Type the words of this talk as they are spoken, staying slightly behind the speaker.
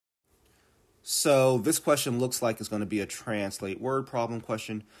So this question looks like it's going to be a translate word problem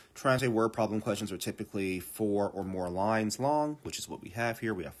question. Translate word problem questions are typically 4 or more lines long, which is what we have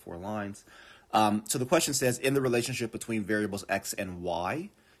here. We have 4 lines. So the question says, in the relationship between variables x and y,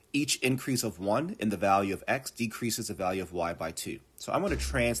 each increase of 1 in the value of x decreases the value of y by 2. So I'm going to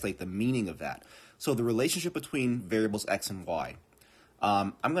translate the meaning of that. So the relationship between variables x and y.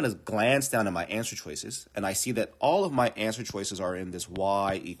 I'm going to glance down at my answer choices, and I see that all of my answer choices are in this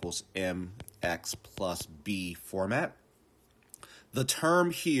y equals mx plus b format. The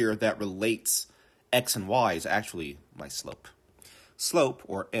term here that relates x and y is actually my slope. Slope,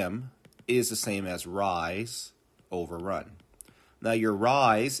 or m, is the same as rise over run. Now your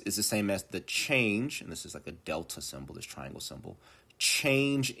rise is the same as the change, and this is like a delta symbol, this triangle symbol,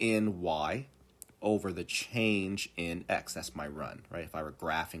 change in y over the change in x. That's my run, right? If I were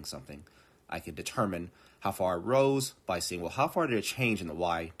graphing something, I could determine how far it rose by seeing, well, how far did it change in the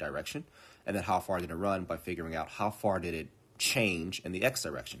y direction? And then how far did it run by figuring out how far did it change in the x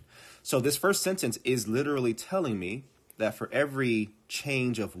direction. So this first sentence is literally telling me that for every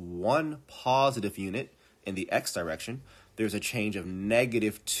change of 1 positive unit in the x direction, there's a change of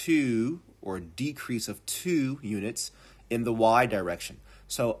 -2 or decrease of 2 units in the y direction.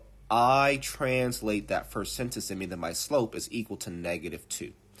 So I translate that first sentence and mean that my slope is equal to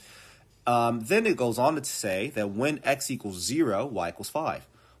 -2. Then it goes on to say that when x equals 0, y equals 5.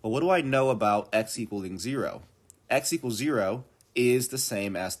 Well, what do I know about x equaling 0? X equals 0 is the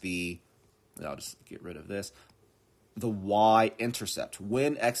same as I'll just get rid of this, the y-intercept.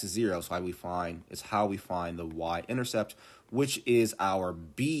 When x is 0 is how we find the y-intercept, which is our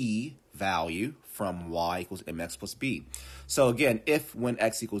b value from y equals mx plus b. So again, if when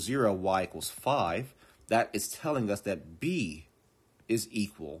x equals 0, y equals 5, that is telling us that b is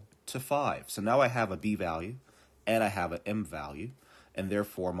equal to 5. So now I have a b value and I have an m value, and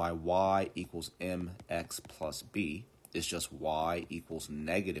therefore my y equals mx plus b is just y equals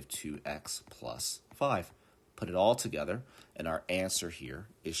 -2x plus 5. Put it all together, and our answer here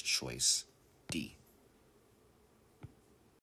is choice D.